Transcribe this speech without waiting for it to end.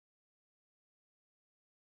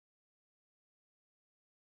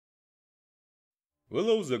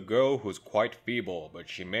Willow's a girl who's quite feeble, but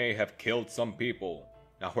she may have killed some people.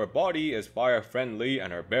 Now her body is fire friendly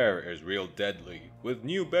and her bear is real deadly. With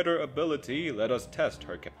new better ability, let us test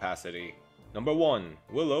her capacity. Number 1.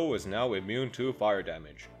 Willow is now immune to fire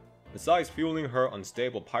damage. Besides fueling her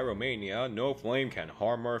unstable pyromania, no flame can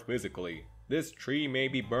harm her physically. This tree may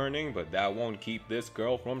be burning, but that won't keep this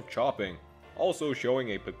girl from chopping. Also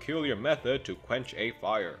showing a peculiar method to quench a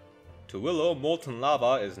fire. To Willow, molten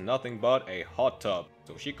lava is nothing but a hot tub,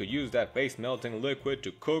 so she could use that face melting liquid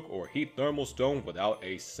to cook or heat thermal stone without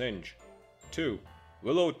a singe. 2.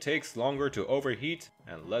 Willow takes longer to overheat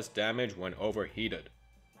and less damage when overheated.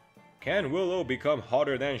 Can Willow become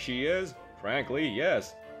hotter than she is? Frankly,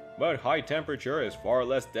 yes. But high temperature is far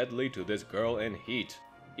less deadly to this girl in heat.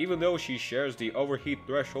 Even though she shares the overheat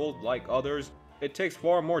threshold like others, it takes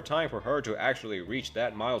far more time for her to actually reach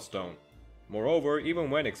that milestone. Moreover, even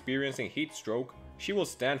when experiencing heat stroke, she will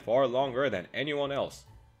stand far longer than anyone else.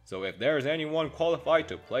 So if there's anyone qualified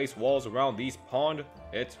to place walls around these ponds,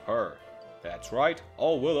 it's her. That's right,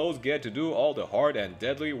 all Willows get to do all the hard and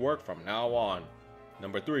deadly work from now on.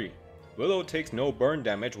 Number 3. Willow takes no burn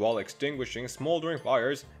damage while extinguishing smoldering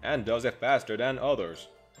fires and does it faster than others.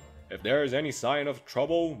 If there is any sign of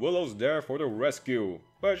trouble, Willow's there for the rescue,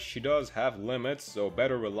 but she does have limits, so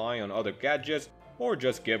better rely on other gadgets or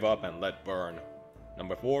just give up and let burn.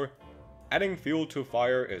 Number 4. Adding fuel to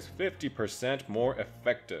fire is 50% more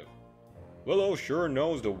effective. Willow sure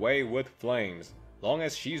knows the way with flames. Long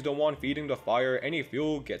as she's the one feeding the fire, any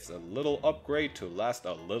fuel gets a little upgrade to last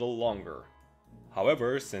a little longer.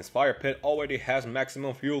 However, since Fire Pit already has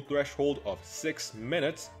maximum fuel threshold of 6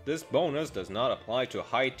 minutes, this bonus does not apply to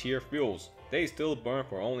high tier fuels. They still burn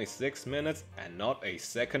for only 6 minutes and not a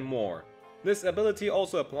second more. This ability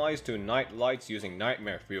also applies to night lights using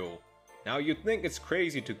nightmare fuel. Now you'd think it's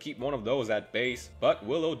crazy to keep one of those at base, but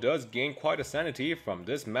Willow does gain quite a sanity from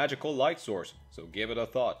this magical light source, so give it a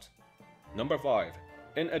thought. Number 5.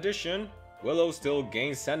 In addition, Willow still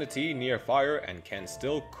gains sanity near fire and can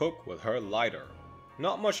still cook with her lighter.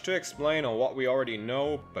 Not much to explain on what we already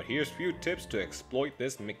know, but here's few tips to exploit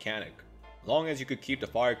this mechanic. Long as you could keep the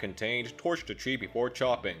fire contained, torch the tree before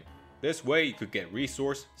chopping. This way you could get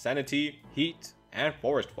resource, sanity, heat, and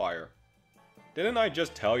forest fire. Didn't I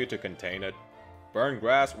just tell you to contain it? Burn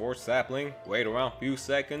grass or sapling, wait around few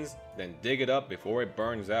seconds, then dig it up before it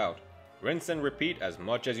burns out. Rinse and repeat as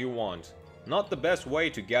much as you want. Not the best way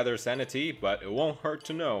to gather sanity, but it won't hurt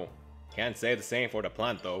to know. Can't say the same for the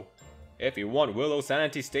plant though. If you want Willow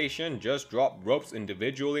Sanity Station, just drop ropes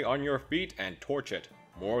individually on your feet and torch it.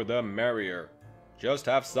 More the merrier. Just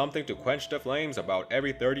have something to quench the flames about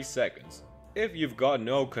every 30 seconds. If you've got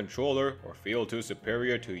no controller or feel too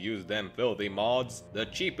superior to use them filthy mods, the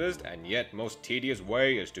cheapest and yet most tedious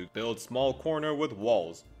way is to build small corner with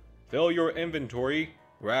walls. Fill your inventory,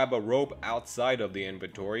 grab a rope outside of the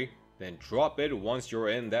inventory, then drop it once you're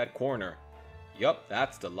in that corner. Yup,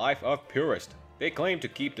 that's the life of purist. They claim to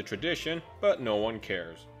keep the tradition, but no one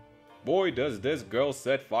cares. Boy does this girl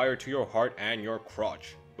set fire to your heart and your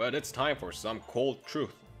crotch. But it's time for some cold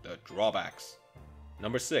truth, the drawbacks.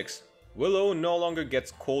 Number 6. Willow no longer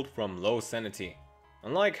gets cold from low sanity.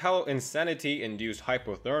 Unlike how insanity induced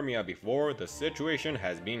hypothermia before, the situation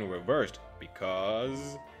has been reversed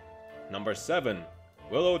because... Number 7.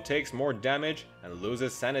 Willow takes more damage and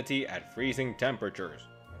loses sanity at freezing temperatures.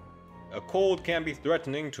 A cold can be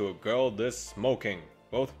threatening to a girl this smoking,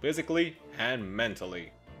 both physically and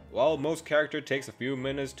mentally. While most characters takes a few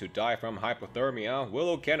minutes to die from hypothermia,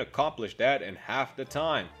 Willow can accomplish that in half the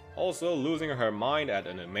time, also losing her mind at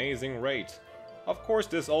an amazing rate. Of course,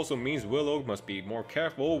 this also means Willow must be more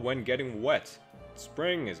careful when getting wet.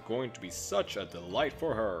 Spring is going to be such a delight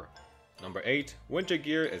for her. Number 8. Winter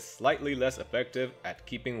gear is slightly less effective at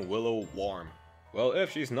keeping Willow warm. Well,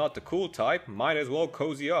 if she's not the cool type, might as well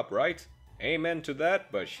cozy up, right? Amen to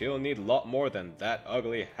that, but she'll need a lot more than that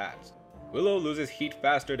ugly hat. Willow loses heat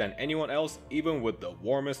faster than anyone else, even with the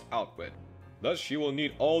warmest outfit. Thus, she will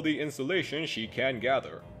need all the insulation she can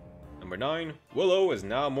gather. Number 9. Willow is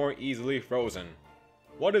now more easily frozen.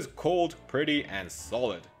 What is cold, pretty, and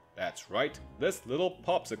solid? That's right, this little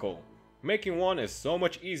popsicle. Making one is so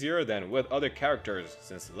much easier than with other characters,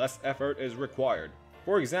 since less effort is required.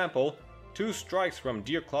 For example, 2 strikes from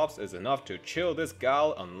Deerclops is enough to chill this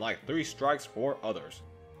gal, unlike 3 strikes for others.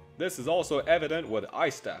 This is also evident with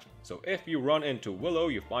Ice Staff, so if you run into Willow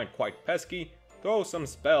you find quite pesky, throw some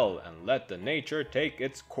spell and let the nature take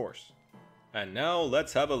its course. And now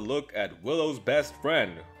let's have a look at Willow's best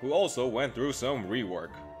friend, who also went through some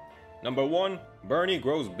rework. Number 1. Bernie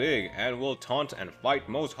grows big and will taunt and fight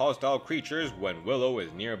most hostile creatures when Willow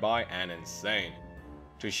is nearby and insane.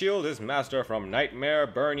 To shield his master from Nightmare,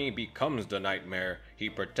 Bernie becomes the Nightmare. He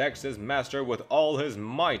protects his master with all his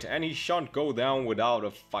might, and he shan't go down without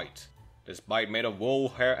a fight. Despite made of wool,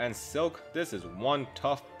 hair, and silk, this is one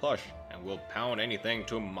tough plush, and will pound anything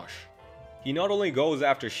to mush. He not only goes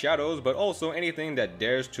after shadows, but also anything that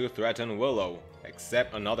dares to threaten Willow,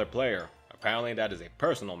 except another player. Apparently that is a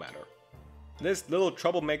personal matter. This little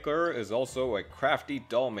troublemaker is also a crafty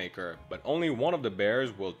doll maker, but only one of the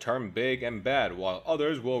bears will turn big and bad, while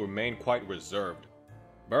others will remain quite reserved.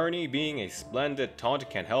 Bernie, being a splendid taunt,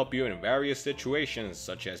 can help you in various situations,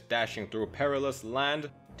 such as dashing through perilous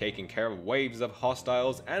land, taking care of waves of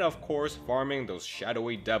hostiles, and of course farming those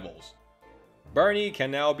shadowy devils. Bernie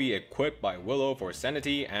can now be equipped by Willow for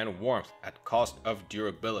sanity and warmth at cost of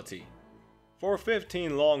durability. For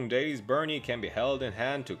 15 long days, Bernie can be held in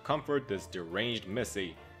hand to comfort this deranged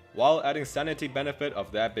Missy. While adding sanity benefit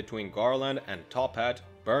of that between Garland and Top Hat,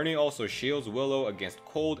 Bernie also shields Willow against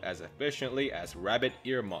cold as efficiently as Rabbit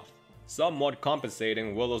Earmuff, somewhat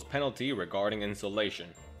compensating Willow's penalty regarding insulation.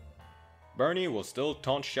 Bernie will still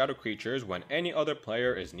taunt shadow creatures when any other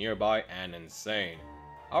player is nearby and insane.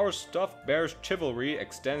 Our stuffed bear's chivalry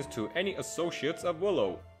extends to any associates of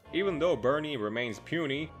Willow. Even though Bernie remains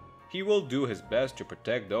puny, he will do his best to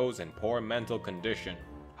protect those in poor mental condition.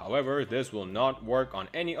 However, this will not work on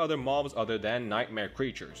any other mobs other than nightmare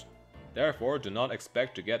creatures. Therefore, do not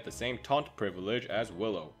expect to get the same taunt privilege as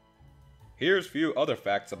Willow. Here's few other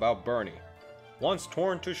facts about Bernie. Once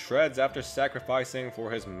torn to shreds after sacrificing for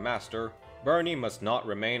his master, Bernie must not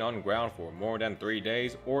remain on ground for more than 3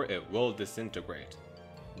 days or it will disintegrate.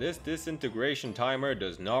 This disintegration timer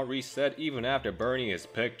does not reset even after Bernie is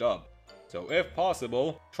picked up. So if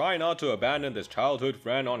possible, try not to abandon this childhood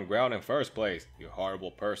friend on ground in first place, you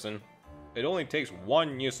horrible person. It only takes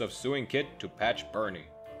one use of sewing kit to patch Bernie.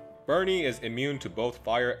 Bernie is immune to both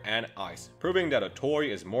fire and ice, proving that a toy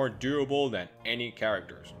is more durable than any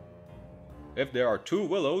characters. If there are 2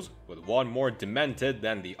 Willows, with one more demented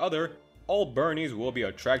than the other, all Bernies will be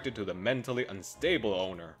attracted to the mentally unstable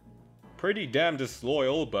owner. Pretty damn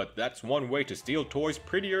disloyal, but that's one way to steal toys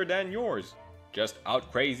prettier than yours. Just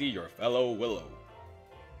out crazy your fellow Willow.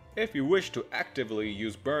 If you wish to actively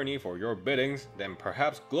use Bernie for your biddings, then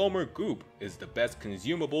perhaps Glomer Goop is the best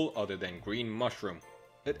consumable other than Green Mushroom.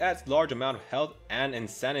 It adds large amount of health and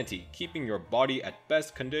insanity, keeping your body at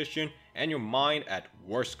best condition and your mind at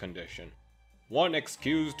worst condition. One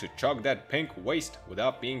excuse to chug that pink waste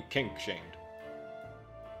without being kink-shamed.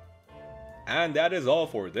 And that is all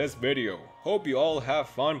for this video. Hope you all have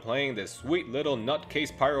fun playing this sweet little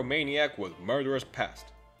nutcase pyromaniac with murderous past.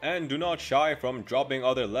 And do not shy from dropping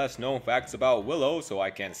other less known facts about Willow so I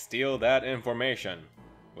can steal that information.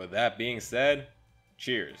 With that being said,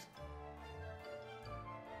 cheers.